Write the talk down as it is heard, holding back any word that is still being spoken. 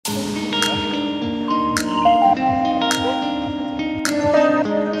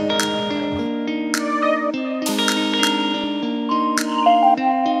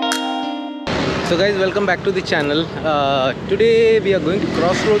So guys, welcome back to the channel. Today we are going to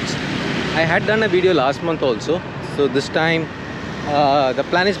Crossroads. I had done a video last month also, so this time the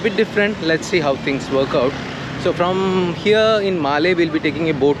plan is a bit different. Let's see how things work out. So from here in Malé we'll be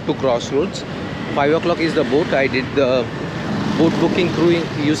taking a boat to Crossroads. 5 o'clock is the boat. I did the boat booking through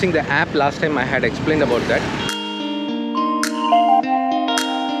using the app. Last time I had explained about that.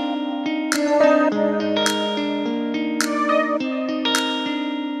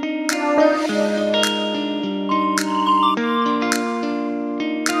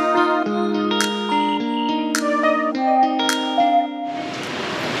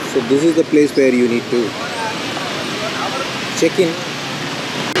 So this is the place where you need to check in.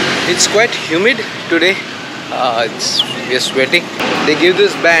 It's quite humid today. We are sweating. They give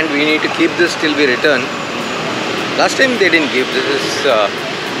this band. We need to keep this till we return. Last time they didn't give. This is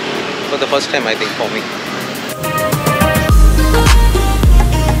for the first time, I think, for me.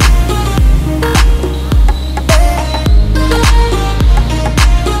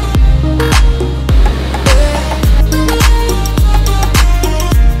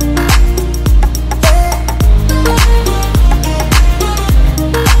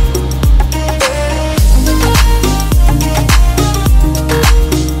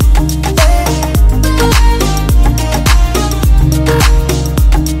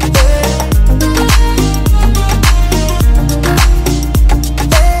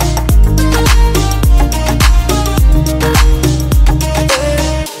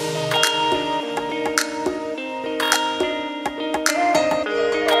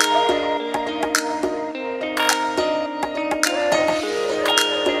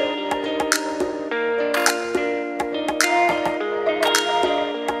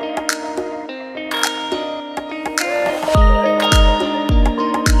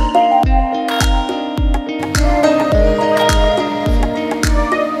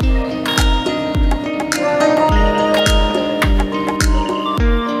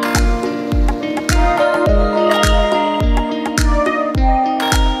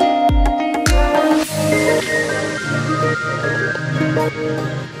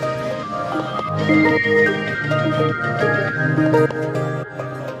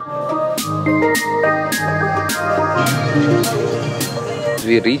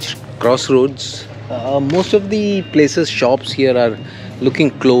 We reached Crossroads. Most of the places, shops here are looking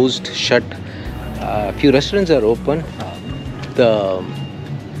closed, shut. Few restaurants are open. The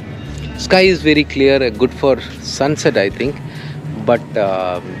sky is very clear, good for sunset, I think. But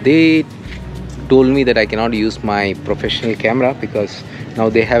they told me that I cannot use my professional camera because now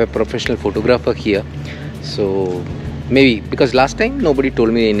they have a professional photographer here. So maybe because last time nobody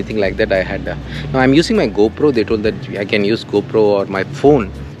told me anything like that. I had now I'm using my GoPro. They told that I can use GoPro or my phone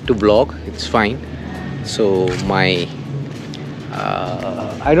to vlog. It's fine. So my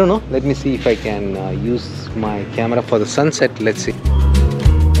I don't know. Let me see if I can use my camera for the sunset. Let's see.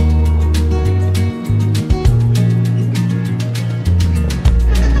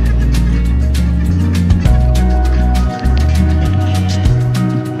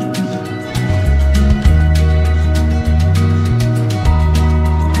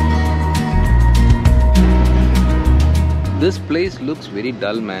 This place looks very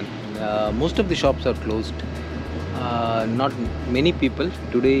dull, man. Most of the shops are closed. Not many people.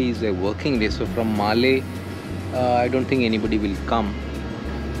 Today is a working day, so from Malé, I don't think anybody will come.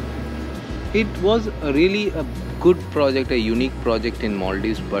 It was really a good project, a unique project in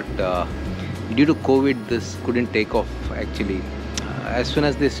Maldives, but due to COVID, this couldn't take off actually. As soon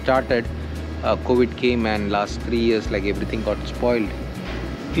as they started, COVID came, and last 3 years, like everything got spoiled.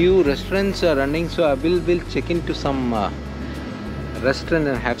 Few restaurants are running, so I will check into some restaurant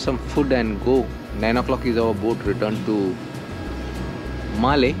and have some food and go. 9 o'clock is our boat return to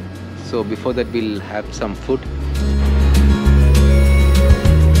Malé, so before that we'll have some food.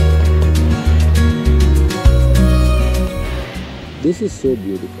 This is so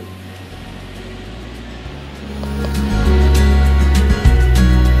beautiful.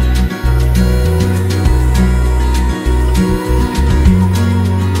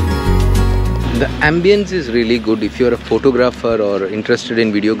 The ambience is really good. If you're a photographer or interested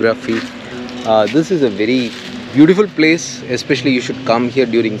in videography, this is a very beautiful place. Especially you should come here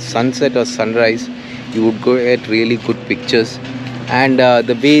during sunset or sunrise. You would get really good pictures. And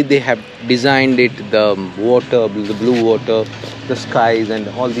the way they have designed it, the water, the blue water, the skies and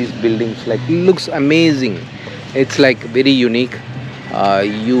all these buildings, like looks amazing. It's like very unique.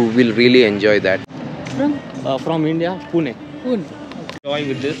 You will really enjoy that. From India, Pune. Enjoy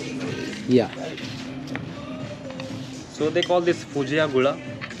with this. Yeah. So they call this Fujia Gula.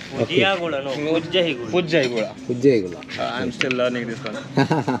 Okay. Fujia Gula, no. Fujia Gula. Fujia Gula. I'm still learning this one.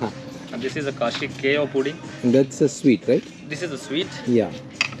 This is a Kashi KO pudding. That's a sweet, right? This is a sweet. Yeah.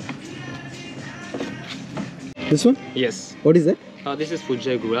 This one? Yes. What is that? This is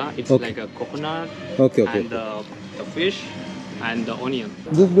Fujia Gula. It's Okay. like a coconut Okay. and the fish and the onion.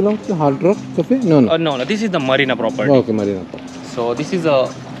 This belongs to Hard Rock Cafe? No, no. No, this is the Marina property. Okay, Marina. So this is a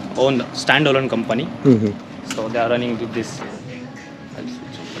own standalone company. Mm-hmm. So they are running with this.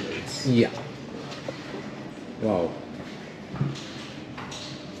 Yeah. Wow.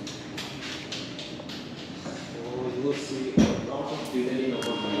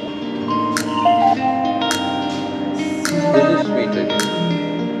 This is sweet, I think.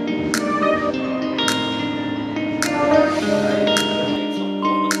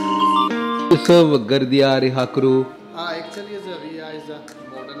 You serve gardia, rihakru. Actually, is a Ria is a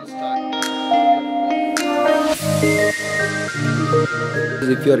modern style.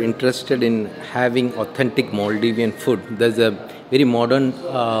 If you are interested in having authentic Maldivian food, there's a very modern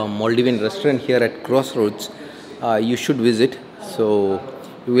Maldivian restaurant here at Crossroads. You should visit. So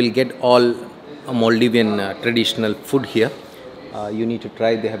you will get all Maldivian traditional food here. You need to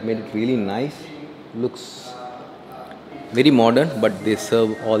try. They have made it really nice. Looks very modern, but they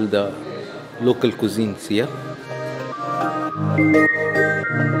serve all the local cuisines here.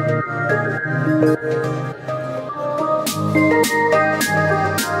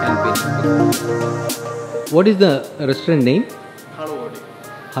 What is the restaurant name? Khalu Odi.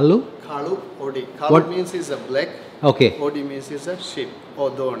 Hello? Khalu Odi. Khalu What? means is a black. Okay. Odi means is a sheep or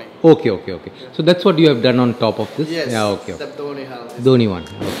doni. Okay. So that's what you have done on top of this? Yes. Yeah, okay. The doni house. Dhoni one.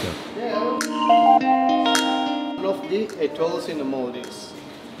 Okay. Yeah. One of the atolls in the Maldives.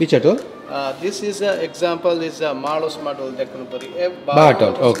 Which atoll? This is an example is a Malos Madol Dekunupari. Ba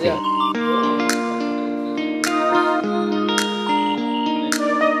atoll, okay.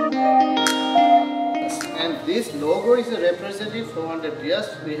 And this logo is a representative 400 years.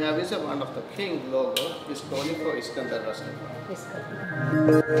 We have is a one of the king logo. It's calling for Iskandar Rastam.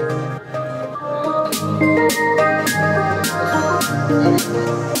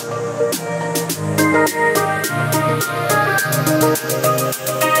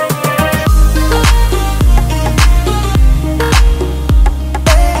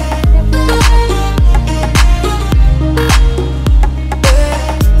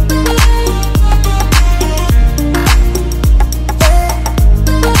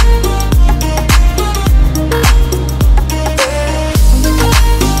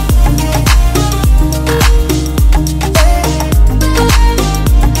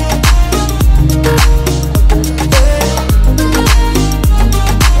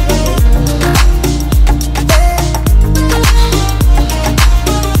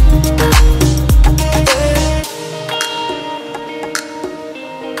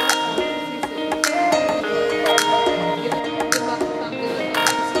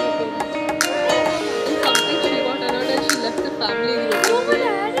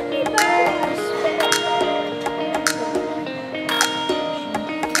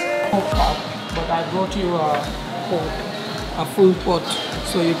 But I brought you a pot, a full pot,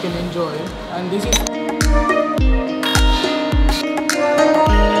 so you can enjoy it. And this is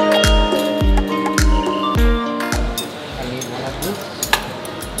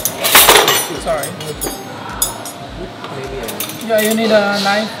sorry. Yeah, you need a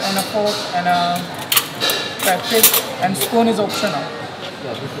knife and a fork and a chopstick, and spoon is optional.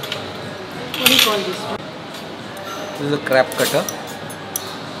 What do you call this? This is a crab cutter.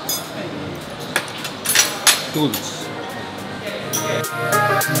 Tools.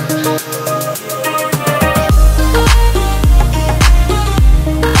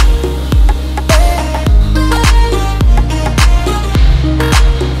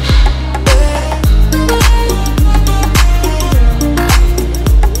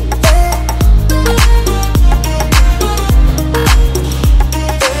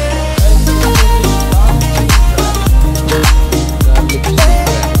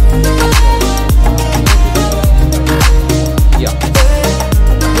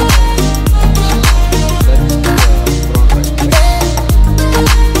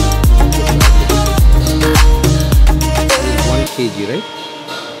 Kg, right?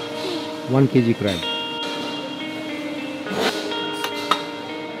 1 kg crab.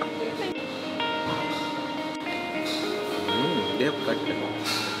 They have cut it.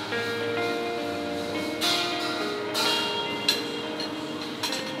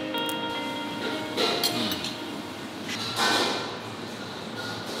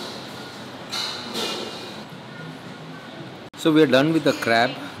 So we are done with the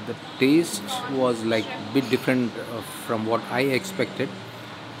crab. The taste was like a bit different from what I expected.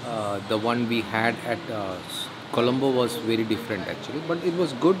 The one we had at Colombo was very different actually, but it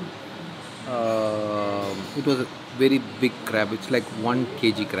was good. It was a very big crab. It's like 1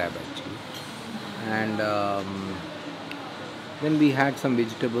 kg crab actually. And then we had some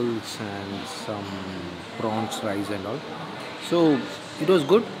vegetables and some prawns, rice and all. So it was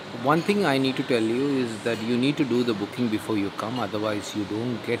good. One thing I need to tell you is that you need to do the booking before you come, otherwise you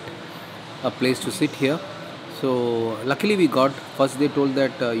don't get a place to sit here. So luckily we got, first they told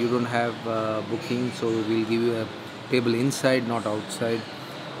that you don't have booking, so we'll give you a table inside, not outside.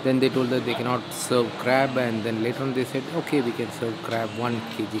 Then they told that they cannot serve crab, and then later on they said okay, we can serve crab, 1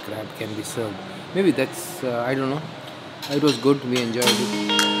 kg crab can be served. Maybe that's I don't know. It was good, we enjoyed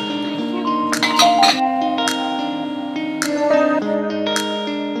it.